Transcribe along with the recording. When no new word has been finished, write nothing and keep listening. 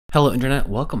Hello Internet,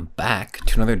 welcome back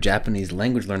to another Japanese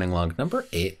language learning log number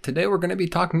 8. Today we're going to be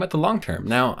talking about the long term.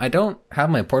 Now, I don't have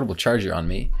my portable charger on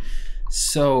me,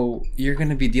 so you're going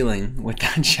to be dealing with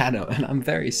that shadow, and I'm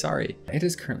very sorry. It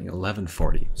is currently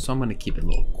 11:40, so I'm going to keep it a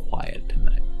little quiet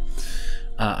tonight.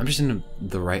 I'm just in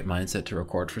the right mindset to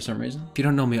record for some reason. If you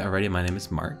don't know me already, my name is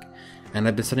Mark, and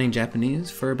I've been studying Japanese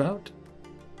for about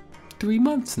 3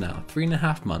 months now,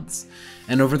 3.5 months.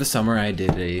 And over the summer, I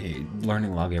did a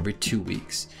learning log every 2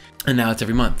 weeks. And now it's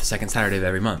every month, the second Saturday of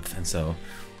every month. And so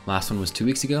last one was 2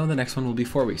 weeks ago, the next one will be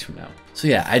 4 weeks from now. So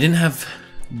yeah, I didn't have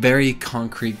very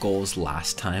concrete goals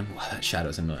last time. Wow, that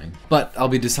shadow's annoying. But I'll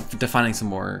be defining some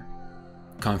more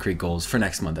concrete goals for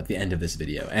next month at the end of this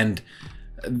video. And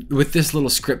with this little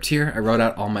script here, I wrote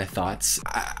out all my thoughts.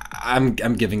 I'm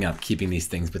giving up keeping these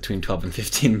things between 12 and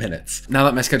 15 minutes. Now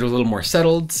that my schedule is a little more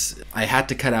settled, I had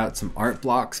to cut out some art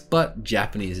blocks, but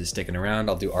Japanese is sticking around.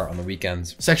 I'll do art on the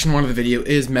weekends. Section 1 of the video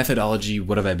is methodology.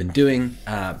 What have I been doing?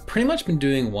 Pretty much been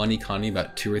doing Wanikani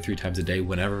about 2 or 3 times a day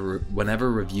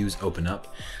whenever reviews open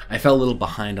up. I fell a little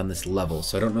behind on this level,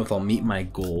 so I don't know if I'll meet my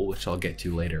goal, which I'll get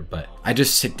to later, but I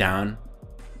just sit down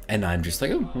and I'm just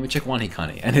like, oh, let me check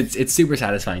Wanikani. And it's super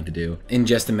satisfying to do. In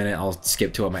just a minute, I'll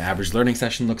skip to what my average learning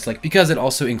session looks like because it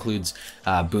also includes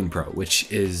Boon Pro, which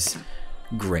is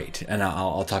great. And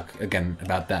I'll talk again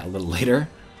about that a little later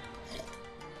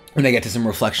when I get to some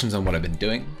reflections on what I've been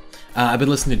doing. I've been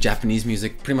listening to Japanese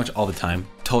music pretty much all the time.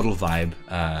 Total vibe.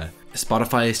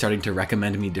 Spotify is starting to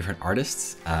recommend me different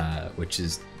artists, which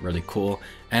is really cool.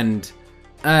 And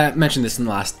I mentioned this in the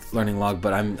last learning log,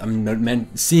 but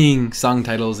I'm seeing song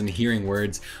titles and hearing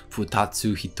words,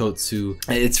 futatsu, hitotsu.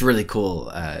 It's really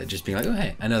cool, just being like, oh,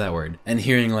 hey, I know that word. And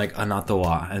hearing like anata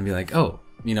wa and be like, oh,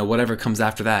 you know, whatever comes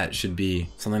after that should be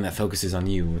something that focuses on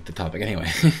you with the topic.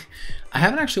 Anyway, I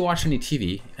haven't actually watched any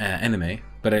TV, anime,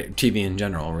 but TV in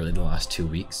general, really, the last 2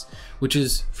 weeks, which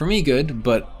is, for me, good,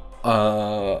 but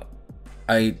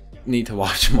I need to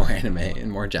watch more anime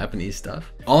and more Japanese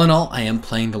stuff. All in all, I am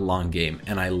playing the long game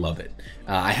and I love it.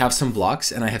 I have some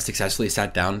blocks and I have successfully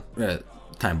sat down,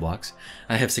 time blocks.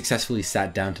 I have successfully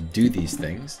sat down to do these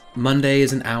things. Monday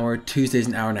is an hour, Tuesday is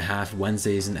an hour and a half,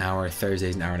 Wednesday is an hour, Thursday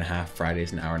is an hour and a half, Friday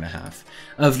is an hour and a half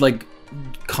of like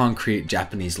concrete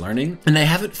Japanese learning. And I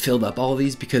haven't filled up all of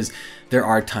these because there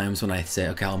are times when I say,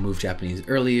 okay, I'll move Japanese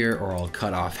earlier or I'll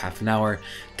cut off half an hour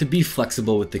to be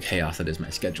flexible with the chaos that is my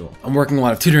schedule. I'm working a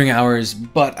lot of tutoring hours,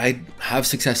 but I have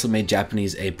successfully made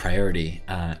Japanese a priority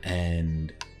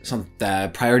and some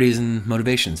priorities and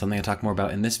motivation, something I talk more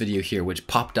about in this video here, which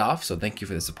popped off. So thank you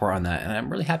for the support on that. And I'm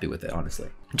really happy with it, honestly.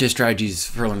 Just strategies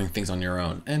for learning things on your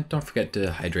own. And don't forget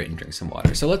to hydrate and drink some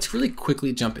water. So let's really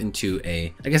quickly jump into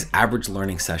a, I guess, average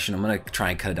learning session. I'm going to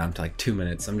try and cut it down to like 2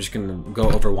 minutes. I'm just going to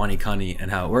go over Wanikani and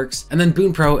how it works, and then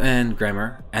Boon Pro and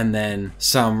grammar, and then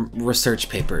some research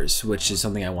papers, which is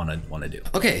something I want to do.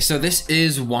 Okay, so this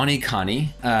is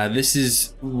Wanikani. This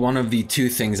is one of the 2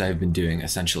 things I've been doing,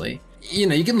 essentially. You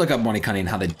know, you can look up Wanikani and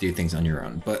how they do things on your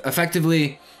own, but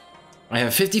effectively, I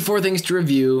have 54 things to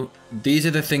review. These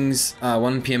are the things,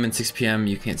 1 p.m. and 6 p.m.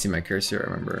 You can't see my cursor,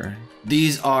 remember.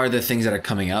 These are the things that are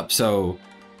coming up. So,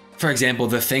 for example,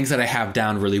 the things that I have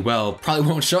down really well probably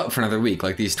won't show up for another week,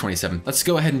 like these 27. Let's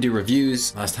go ahead and do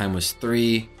reviews. Last time was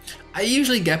 3. I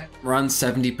usually get around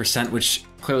 70%, which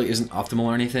clearly isn't optimal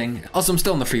or anything. Also, I'm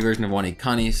still in the free version of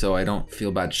Wanikani, so I don't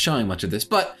feel bad showing much of this,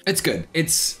 but it's good.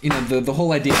 It's, you know, the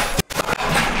whole idea.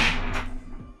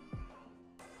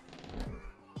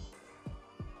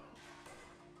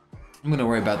 I'm gonna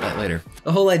worry about that later.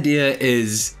 The whole idea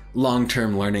is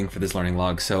long-term learning for this learning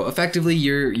log. So effectively,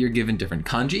 you're given different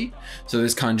kanji. So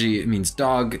this kanji means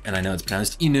dog, and I know it's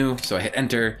pronounced inu, so I hit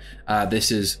enter. This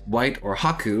is white or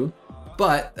haku,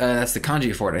 but that's the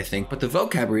kanji for it, I think. But the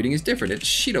vocab reading is different. It's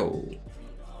shiro,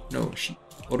 no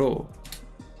shiro.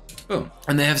 Boom.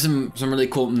 And they have some really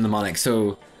cool mnemonics.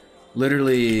 So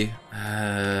literally,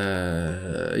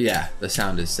 yeah, the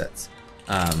sound is sets.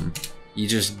 You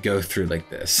just go through like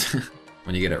this.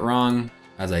 When you get it wrong,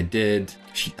 as I did,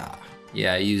 shita.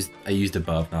 Yeah, I used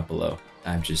above, not below.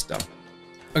 I'm just dumb.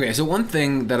 Okay, so one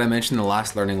thing that I mentioned in the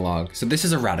last learning log, so this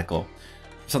is a radical,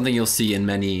 something you'll see in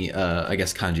many, I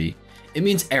guess, kanji. It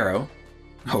means arrow,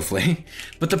 hopefully.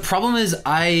 But the problem is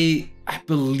I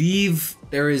believe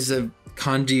there is a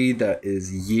kanji that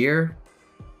is year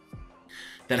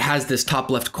that has this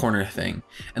top left corner thing.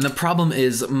 And the problem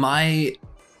is my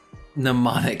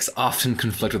mnemonics often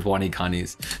conflict with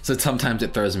Wanikani's, so sometimes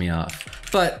it throws me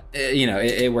off. But, you know,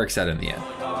 it works out in the end.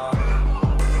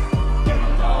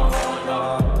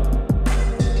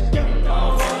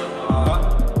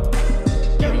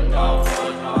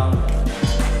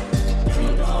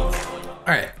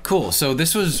 All right, Cool, so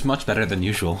this was much better than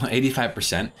usual,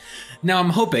 85%. Now I'm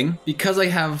hoping, because I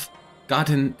have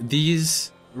gotten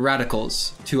these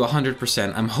radicals to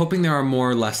 100%, I'm hoping there are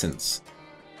more lessons.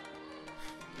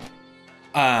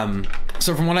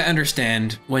 So from what I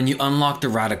understand, when you unlock the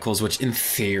radicals, which in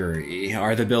theory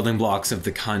are the building blocks of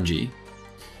the kanji,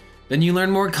 then you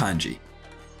learn more kanji.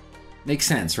 Makes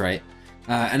sense, right?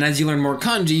 And as you learn more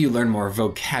kanji, you learn more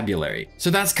vocabulary. So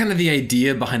that's kind of the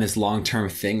idea behind this long-term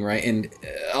thing, right? And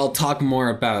I'll talk more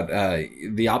about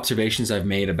the observations I've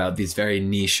made about these very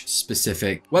niche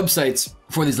specific websites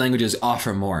for these languages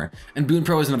offer more. And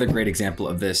BoonPro is another great example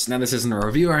of this. Now this isn't a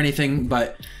review or anything,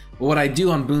 but what I do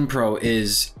on BoonPro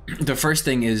is, the first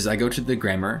thing is I go to the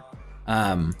grammar,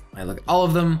 I look at all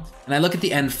of them, and I look at the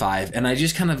N5, and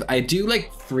I do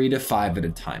like 3 to 5 at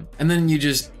a time. And then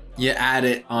you add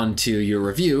it onto your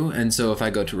review. And so if I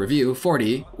go to review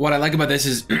 40, what I like about this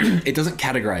is it doesn't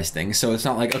categorize things. So it's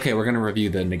not like, okay, we're gonna review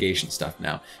the negation stuff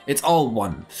now. It's all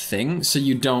one thing, so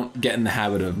you don't get in the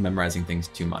habit of memorizing things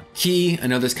too much. Ki, I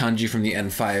know this kanji from the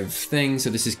N5 thing,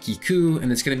 so this is kiku,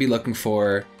 and it's gonna be looking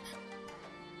for,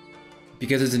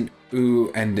 because it's an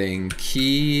u ending,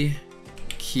 ki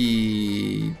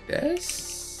des?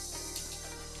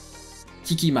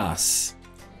 Kikimasu.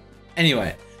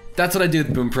 Anyway, that's what I do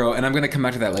with BoonPro, and I'm gonna come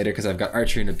back to that later because I've got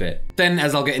archery in a bit. Then,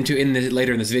 as I'll get into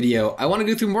later in this video, I want to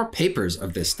go through more papers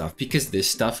of this stuff because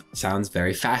this stuff sounds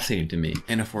very fascinating to me.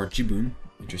 Anaphor jibun,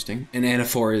 interesting. And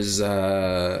anaphor is,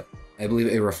 I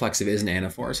believe a reflexive is an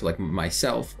anaphor, so like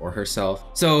myself or herself.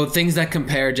 So things that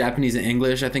compare Japanese and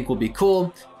English I think will be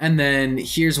cool. And then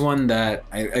here's one that,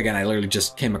 I literally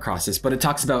just came across this, but it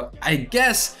talks about, I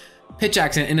guess, pitch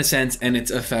accent in a sense and its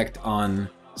effect on,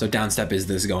 so downstep is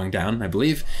this going down, I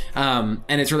believe, and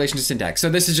its relation to syntax. So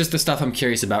this is just the stuff I'm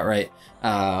curious about, right?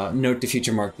 Note to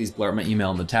future Mark, please blur up my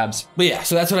email in the tabs. But yeah,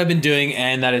 so that's what I've been doing,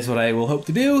 and that is what I will hope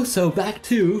to do. So back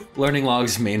to Learning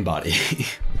Log's main body.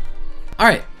 All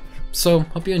right. So,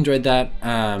 hope you enjoyed that.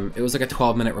 It was like a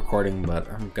 12-minute recording, but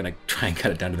I'm gonna try and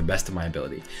cut it down to the best of my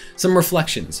ability. Some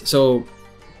reflections. So,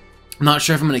 I'm not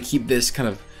sure if I'm gonna keep this kind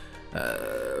of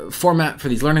format for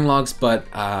these learning logs, but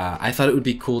I thought it would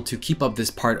be cool to keep up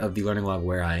this part of the learning log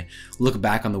where I look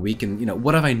back on the week and,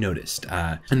 what have I noticed?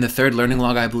 And the third learning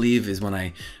log, I believe, is when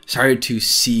I started to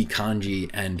see kanji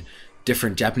and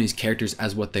different Japanese characters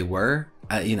as what they were.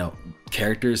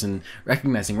 Characters and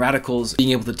recognizing radicals,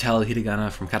 being able to tell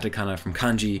hiragana from katakana from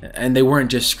kanji, and they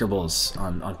weren't just scribbles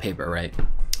on paper, right?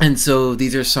 And so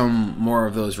these are some more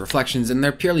of those reflections, and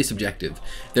they're purely subjective.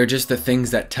 They're just the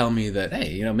things that tell me that,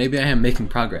 hey, maybe I am making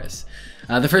progress.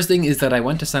 The first thing is that I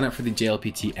went to sign up for the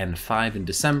JLPT N5 in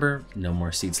December. No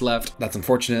more seats left. That's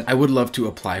unfortunate. I would love to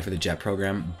apply for the JET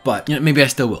program, but maybe I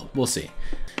still will. We'll see.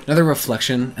 Another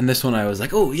reflection, and this one I was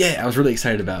like, oh yeah, I was really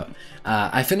excited about.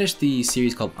 I finished the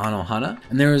series called Anohana,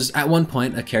 and there was at one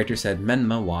point a character said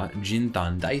Menma wa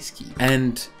Jintan Daisuki,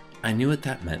 and I knew what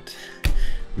that meant.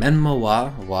 Menma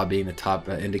wa being the top,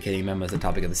 indicating Menma as the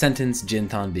topic of the sentence,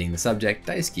 Jintan being the subject,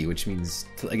 Daisuki, which means,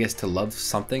 I guess, to love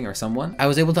something or someone. I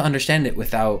was able to understand it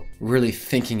without really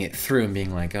thinking it through and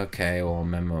being like, okay, well,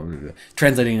 Menma,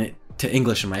 translating it to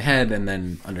English in my head and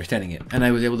then understanding it. And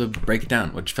I was able to break it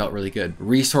down, which felt really good.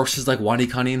 Resources like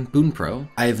WaniKani and BoonPro,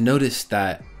 I have noticed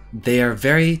that they are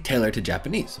very tailored to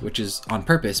Japanese, which is on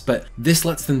purpose, but this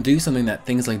lets them do something that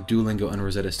things like Duolingo and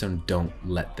Rosetta Stone don't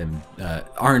let them,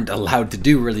 aren't allowed to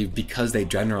do really, because they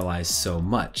generalize so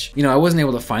much. I wasn't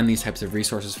able to find these types of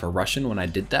resources for Russian when I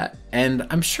did that, and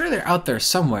I'm sure they're out there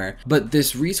somewhere, but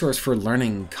this resource for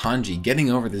learning kanji, getting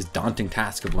over this daunting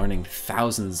task of learning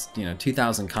thousands,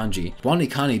 2,000 kanji,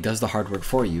 WaniKani does the hard work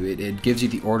for you. It gives you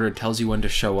the order, it tells you when to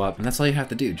show up, and that's all you have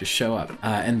to do, just show up.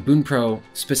 And BoonPro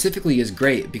specifically is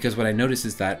great because what I noticed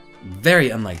is that, very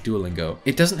unlike Duolingo,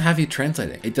 it doesn't have you translate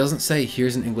it. It doesn't say,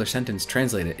 here's an English sentence,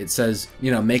 translate it. It says,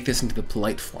 make this into the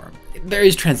polite form. There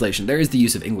is translation, there is the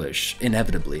use of English,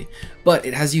 inevitably, but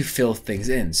it has you fill things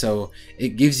in. So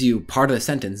it gives you part of the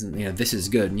sentence, and this is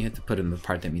good, and you have to put in the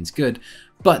part that means good.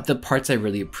 But the parts I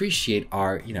really appreciate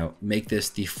are, make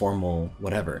this the formal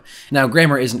whatever. Now,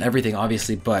 grammar isn't everything,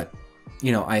 obviously, but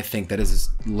I think that as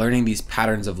learning these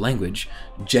patterns of language,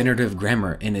 generative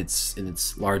grammar in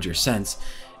its larger sense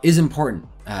is important.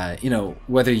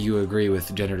 Whether you agree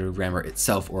with generative grammar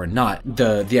itself or not,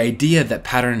 the idea that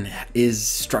pattern is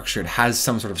structured, has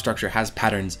some sort of structure, has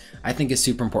patterns, I think is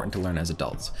super important to learn as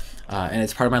adults. And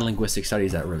it's part of my linguistic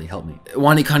studies that really helped me.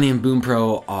 WaniKani and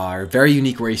BoonPro are very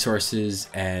unique resources,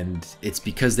 and it's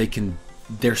because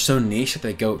they're so niche that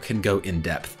they can go in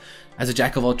depth. As a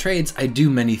jack of all trades, I do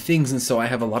many things, and so I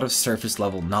have a lot of surface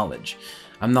level knowledge.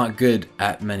 I'm not good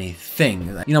at many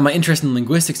things. You know, my interest in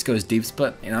linguistics goes deep,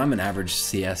 but you know, I'm an average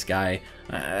CS guy.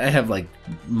 I have like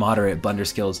moderate blender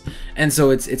skills, and so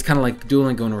it's kind of like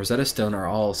Duolingo and Rosetta Stone are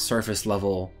all surface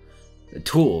level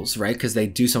tools, right? Because they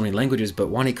do so many languages, but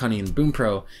WaniKani and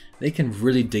BoomPro, they can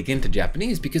really dig into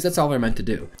Japanese because that's all they're meant to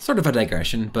do. Sort of a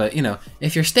digression, but you know,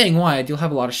 if you're staying wide, you'll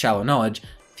have a lot of shallow knowledge.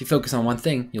 If you focus on one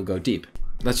thing, you'll go deep.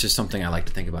 That's just something I like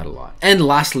to think about a lot. And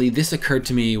lastly, this occurred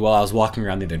to me while I was walking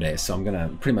around the other day, so I'm gonna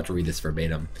pretty much read this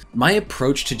verbatim. My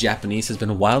approach to Japanese has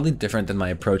been wildly different than my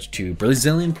approach to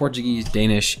Brazilian, Portuguese,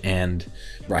 Danish, and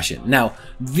Russian. Now,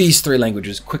 these three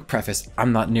languages, quick preface,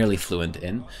 I'm not nearly fluent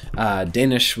in.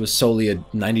 Danish was solely a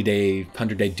 90-day,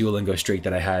 100-day Duolingo streak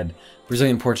that I had.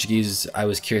 Brazilian Portuguese, I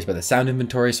was curious about the sound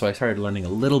inventory, so I started learning a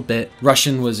little bit.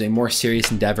 Russian was a more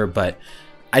serious endeavor, but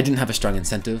I didn't have a strong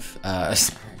incentive.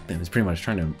 I was pretty much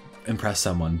trying to impress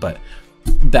someone, but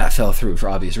that fell through for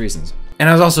obvious reasons. And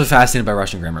I was also fascinated by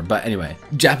Russian grammar, but anyway,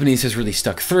 Japanese has really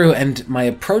stuck through, and my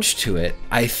approach to it,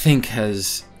 I think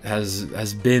has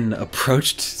been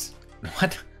approached,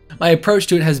 My approach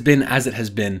to it has been as it has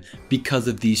been because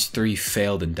of these three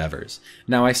failed endeavors.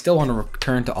 Now, I still want to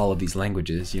return to all of these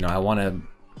languages. You know, I want to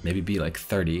maybe be like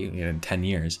 30, you know, in 10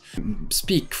 years,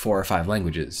 speak 4 or 5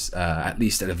 languages, at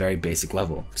least at a very basic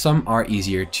level. Some are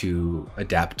easier to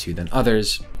adapt to than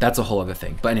others. That's a whole other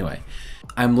thing. But anyway,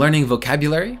 I'm learning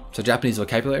vocabulary, so Japanese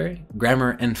vocabulary,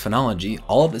 grammar, and phonology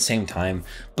all at the same time,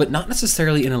 but not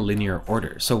necessarily in a linear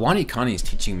order. So WaniKani is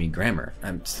teaching me grammar.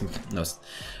 No,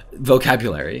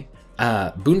 vocabulary.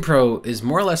 BoomPro is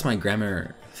more or less my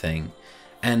grammar thing.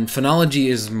 And phonology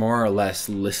is more or less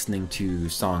listening to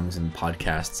songs and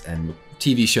podcasts and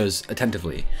TV shows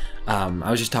attentively. I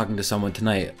was just talking to someone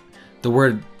tonight. The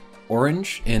word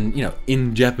orange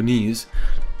in Japanese,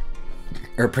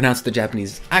 or pronounced with the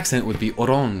Japanese accent, would be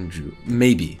oranju.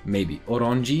 Maybe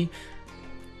oranji.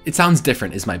 It sounds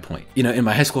different is my point. You know, in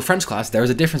my high school French class, there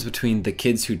was a difference between the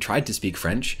kids who tried to speak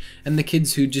French and the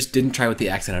kids who just didn't try with the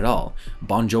accent at all.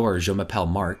 Bonjour, je m'appelle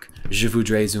Marc, je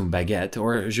voudrais une baguette,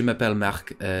 or je m'appelle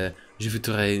Marc, je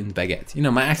voudrais une baguette. You know,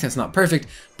 my accent's not perfect,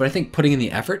 but I think putting in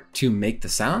the effort to make the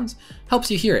sounds helps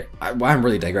you hear it. I'm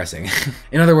really digressing.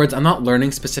 In other words, I'm not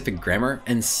learning specific grammar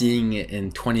and seeing it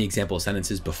in 20 example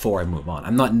sentences before I move on.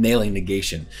 I'm not nailing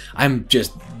negation. I'm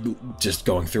just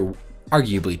going through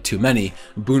arguably too many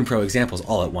BoomPro examples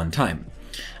all at one time.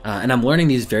 And I'm learning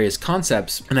these various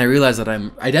concepts, and I realize that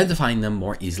I'm identifying them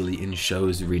more easily in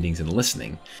shows, readings, and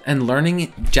listening. And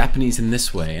learning Japanese in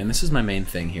this way, and this is my main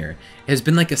thing here, has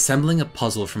been like assembling a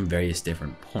puzzle from various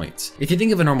different points. If you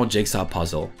think of a normal jigsaw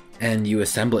puzzle, and you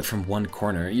assemble it from one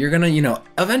corner, you're gonna, you know,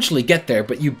 eventually get there,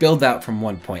 but you build out from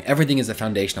one point. Everything is a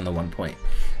foundation on the one point.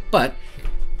 But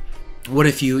what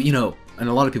if you know, and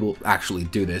a lot of people actually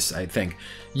do this, I think,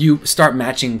 you start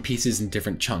matching pieces in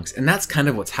different chunks, and that's kind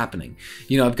of what's happening.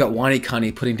 You know, I've got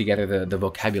WaniKani putting together the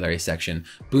vocabulary section,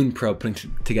 BoomPro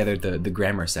putting together the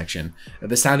grammar section,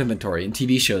 the sound inventory, and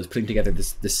TV shows putting together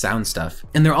this sound stuff,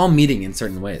 and they're all meeting in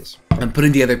certain ways. I'm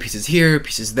putting together pieces here,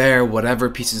 pieces there, whatever,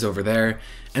 pieces over there,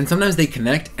 and sometimes they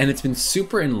connect, and it's been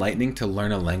super enlightening to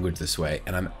learn a language this way,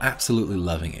 and I'm absolutely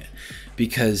loving it,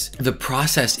 because the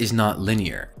process is not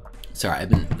linear. Sorry,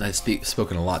 I've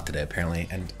spoken a lot today apparently,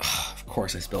 and of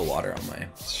course I spill water on my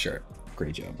shirt.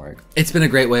 Great job, Mark. It's been a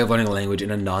great way of learning a language in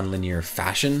a non-linear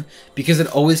fashion because it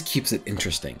always keeps it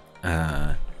interesting.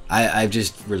 I've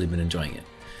just really been enjoying it.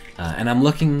 And I'm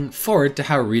looking forward to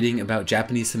how reading about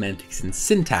Japanese semantics and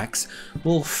syntax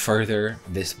will further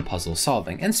this puzzle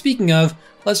solving. And speaking of,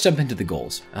 let's jump into the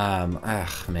goals.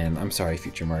 Man, I'm sorry,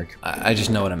 future Mark. I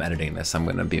just know when I'm editing this, I'm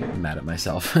gonna be mad at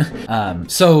myself.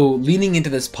 So leaning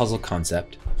into this puzzle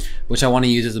concept, which I want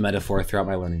to use as a metaphor throughout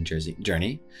my learning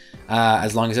journey,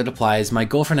 as long as it applies, my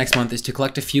goal for next month is to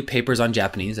collect a few papers on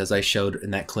Japanese, as I showed in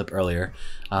that clip earlier,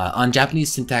 on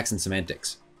Japanese syntax and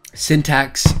semantics.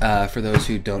 Syntax, for those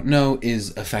who don't know,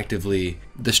 is effectively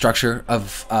the structure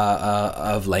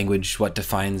of language, what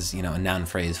defines, you know, a noun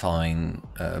phrase following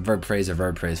a verb phrase, or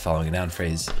verb phrase following a noun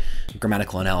phrase,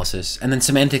 grammatical analysis. And then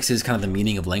semantics is kind of the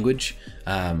meaning of language.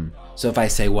 So if I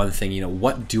say one thing, you know,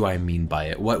 what do I mean by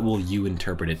it? What will you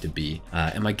interpret it to be?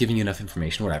 Am I giving you enough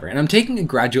information? Whatever. And I'm taking a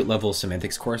graduate level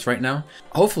semantics course right now.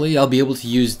 Hopefully I'll be able to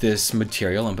use this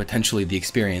material and potentially the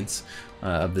experience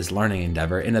of this learning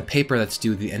endeavor in a paper that's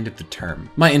due at the end of the term.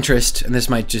 My interest, and this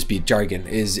might just be jargon,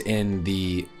 is in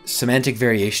the semantic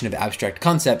variation of abstract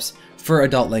concepts for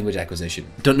adult language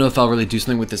acquisition. Don't know if I'll really do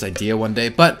something with this idea one day,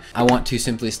 but I want to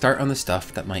simply start on the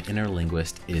stuff that my inner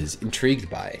linguist is intrigued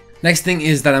by. Next thing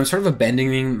is that I'm sort of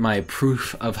abandoning my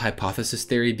proof of hypothesis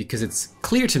theory because it's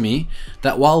clear to me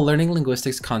that while learning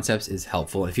linguistics concepts is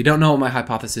helpful, if you don't know what my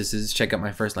hypothesis is, check out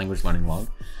my first language learning log.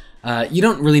 You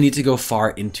don't really need to go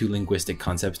far into linguistic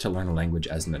concepts to learn a language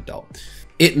as an adult.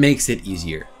 It makes it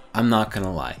easier. I'm not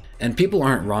gonna lie. And people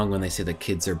aren't wrong when they say that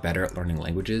kids are better at learning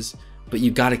languages, but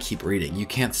you gotta keep reading. You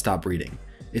can't stop reading.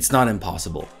 It's not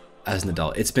impossible as an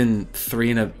adult. It's been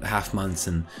 3.5 months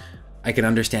and I can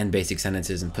understand basic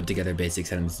sentences and put together basic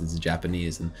sentences in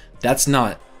Japanese, and that's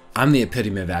not, I'm the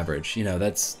epitome of average, you know,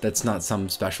 that's not some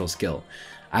special skill.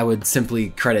 I would simply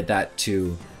credit that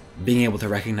to being able to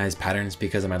recognize patterns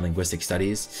because of my linguistic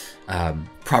studies,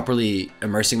 properly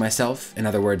immersing myself. In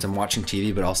other words, I'm watching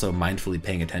TV, but also mindfully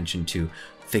paying attention to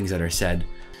things that are said.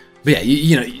 But yeah,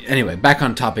 you know, anyway, back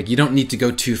on topic, you don't need to go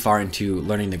too far into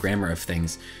learning the grammar of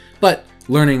things, but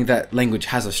learning that language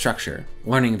has a structure,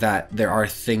 learning that there are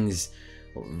things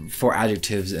for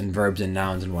adjectives and verbs and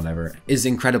nouns and whatever is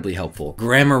incredibly helpful.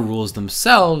 Grammar rules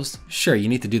themselves, sure, you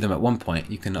need to do them at one point.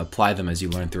 You can apply them as you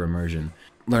learn through immersion.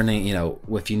 Learning, you know,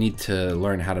 if you need to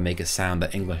learn how to make a sound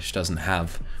that English doesn't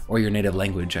have, or your native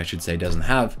language, I should say, doesn't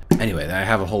have. Anyway, I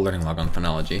have a whole learning log on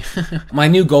phonology. My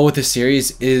new goal with this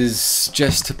series is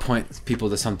just to point people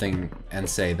to something and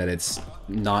say that it's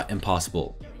not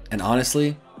impossible. And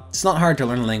honestly, it's not hard to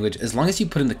learn a language as long as you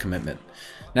put in the commitment.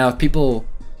 Now, if people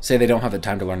say they don't have the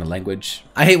time to learn a language,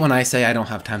 I hate when I say I don't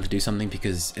have time to do something,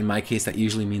 because in my case that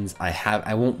usually means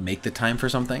I won't make the time for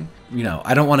something. You know,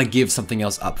 I don't want to give something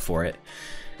else up for it.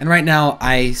 And right now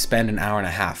I spend an hour and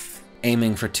a half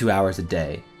aiming for 2 hours a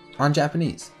day on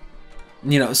Japanese.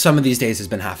 You know, some of these days has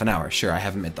been half an hour. Sure, I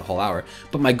haven't met the whole hour,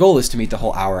 but my goal is to meet the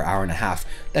whole hour, hour and a half.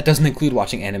 That doesn't include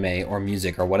watching anime or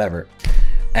music or whatever.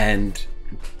 And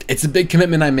it's a big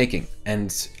commitment I'm making.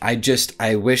 And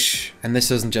I wish, and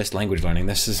this isn't just language learning,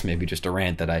 this is maybe just a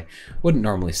rant that I wouldn't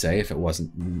normally say if it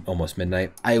wasn't almost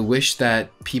midnight. I wish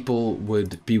that people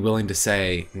would be willing to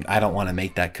say, I don't want to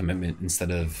make that commitment,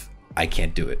 instead of I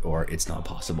can't do it, or it's not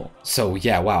possible. So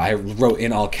yeah, wow, I wrote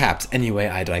in all caps, anyway,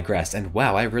 I digress, and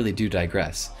wow, I really do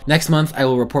digress. Next month, I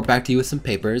will report back to you with some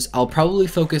papers. I'll probably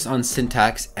focus on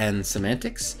syntax and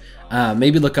semantics,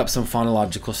 maybe look up some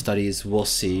phonological studies, we'll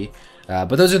see.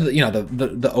 But those are the, you know,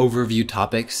 the overview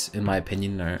topics, in my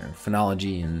opinion, are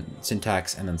phonology and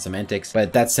syntax and then semantics.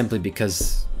 But that's simply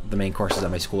because the main courses at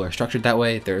my school are structured that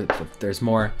way. There's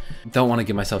more. Don't want to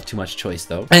give myself too much choice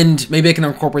though. And maybe I can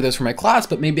incorporate those for my class,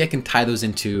 but maybe I can tie those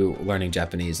into learning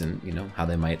Japanese and, you know, how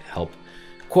they might help,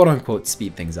 quote unquote,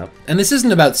 speed things up. And this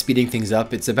isn't about speeding things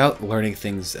up. It's about learning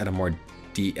things at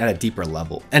a deeper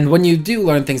level. And when you do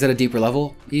learn things at a deeper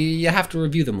level, you have to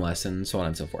review them less, and so on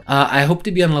and so forth. I hope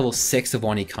to be on level 6 of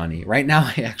Wanikani. Right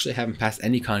now, I actually haven't passed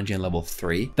any kanji on level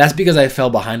 3. That's because I fell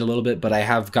behind a little bit, but I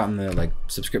have gotten the like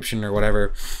subscription or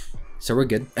whatever, so we're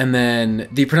good. And then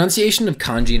the pronunciation of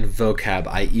kanji and vocab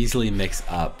I easily mix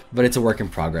up, but it's a work in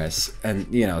progress. And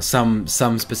you know, some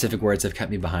specific words have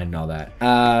kept me behind and all that.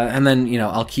 And then, you know,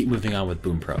 I'll keep moving on with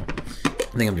Boom Pro.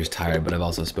 I think I'm just tired, but I've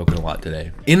also spoken a lot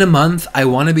today. In a month, I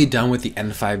want to be done with the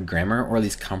N5 grammar, or at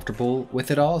least comfortable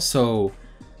with it all. So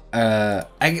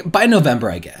by November,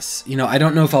 I guess. You know, I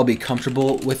don't know if I'll be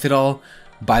comfortable with it all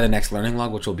by the next learning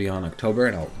log, which will be on October,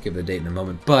 and I'll give the date in a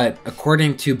moment. But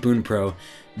according to Boon Pro,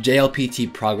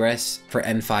 JLPT progress for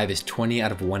N5 is 20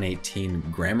 out of 118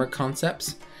 grammar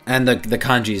concepts. And the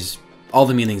kanjis, all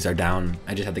the meanings are down.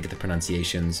 I just have to get the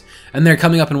pronunciations. And they're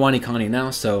coming up in Wanikani now,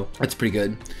 so that's pretty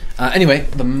good. Anyway,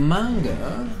 the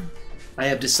manga, I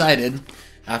have decided,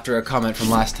 after a comment from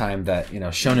last time that, you know,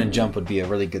 Shonen Jump would be a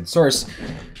really good source,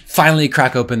 finally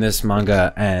crack open this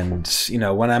manga. And, you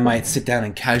know, when I might sit down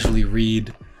and casually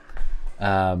read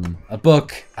a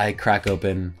book, I crack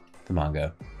open the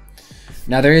manga.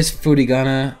 Now, there is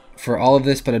furigana for all of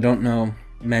this, but I don't know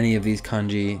many of these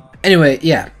kanji. Anyway,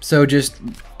 yeah, so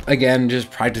again,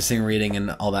 just practicing reading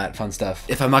and all that fun stuff.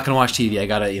 If I'm not gonna watch TV, I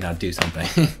gotta, you know, do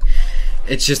something.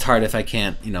 It's just hard if I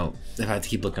can't, you know, if I have to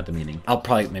keep looking at the meaning. I'll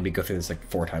probably maybe go through this like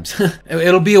 4 times.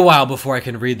 It'll be a while before I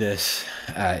can read this,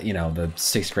 you know, the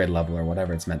 6th grade level or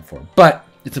whatever it's meant for. But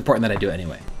it's important that I do it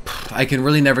anyway. I can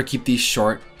really never keep these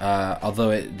short,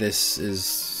 although this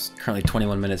is Currently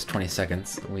 21 minutes, 20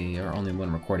 seconds. We are only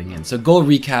one recording in. So goal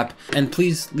recap, and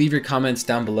please leave your comments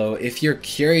down below. If you're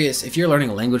curious, if you're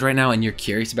learning a language right now and you're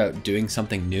curious about doing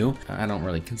something new, I don't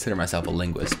really consider myself a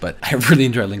linguist, but I really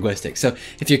enjoy linguistics. So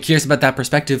if you're curious about that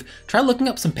perspective, try looking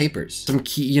up some papers. Some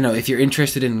key, you know, if you're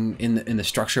interested in the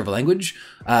structure of a language,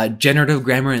 generative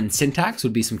grammar and syntax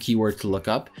would be some keywords to look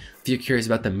up. If you're curious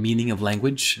about the meaning of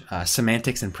language,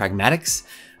 semantics and pragmatics,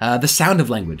 the sound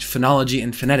of language, phonology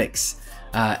and phonetics,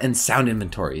 and sound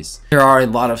inventories. There are a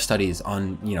lot of studies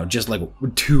on, you know, just like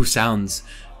two sounds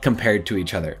compared to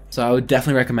each other. So I would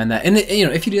definitely recommend that. And you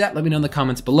know, if you do that, let me know in the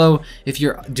comments below. If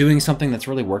you're doing something that's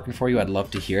really working for you, I'd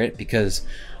love to hear it, because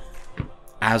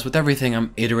as with everything,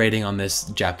 I'm iterating on this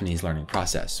Japanese learning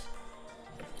process.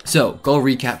 So goal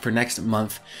recap for next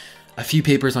month. A few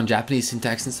papers on Japanese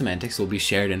syntax and semantics will be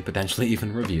shared and potentially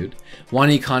even reviewed.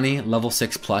 Wanikani level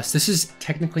 6+. This is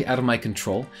technically out of my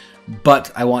control,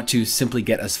 but I want to simply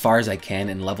get as far as I can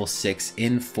in level 6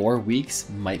 in 4 weeks.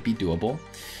 Might be doable.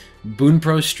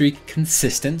 Bunpro streak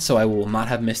consistent, so I will not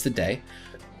have missed a day.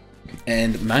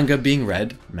 And manga being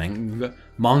read and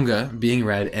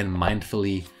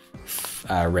mindfully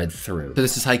read through. So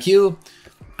this is Haikyuu.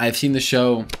 I've seen the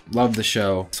show, love the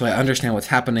show, so I understand what's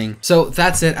happening. So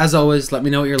that's it. As always, let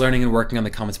me know what you're learning and working on the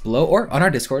comments below or on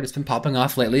our Discord. It's been popping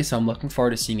off lately, so I'm looking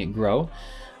forward to seeing it grow.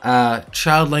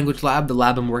 Child Language Lab, the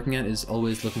lab I'm working at, is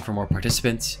always looking for more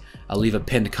participants. I'll leave a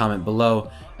pinned comment below.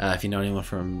 If you know anyone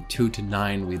from 2 to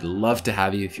 9, we'd love to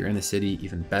have you. If you're in the city,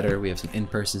 even better. We have some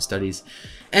in-person studies.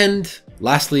 And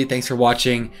lastly, thanks for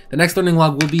watching. The next learning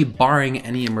log will be, barring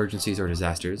any emergencies or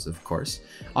disasters, of course,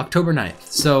 October 9th.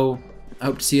 So I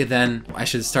hope to see you then. I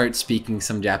should start speaking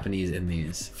some Japanese in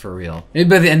these, for real. Maybe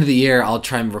by the end of the year, I'll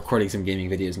try recording some gaming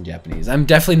videos in Japanese. I'm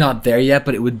definitely not there yet,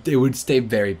 but it would stay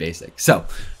very basic. So,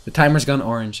 the timer's gone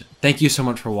orange. Thank you so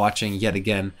much for watching yet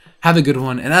again. Have a good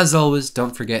one, and as always,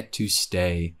 don't forget to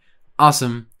stay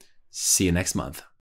awesome. See you next month.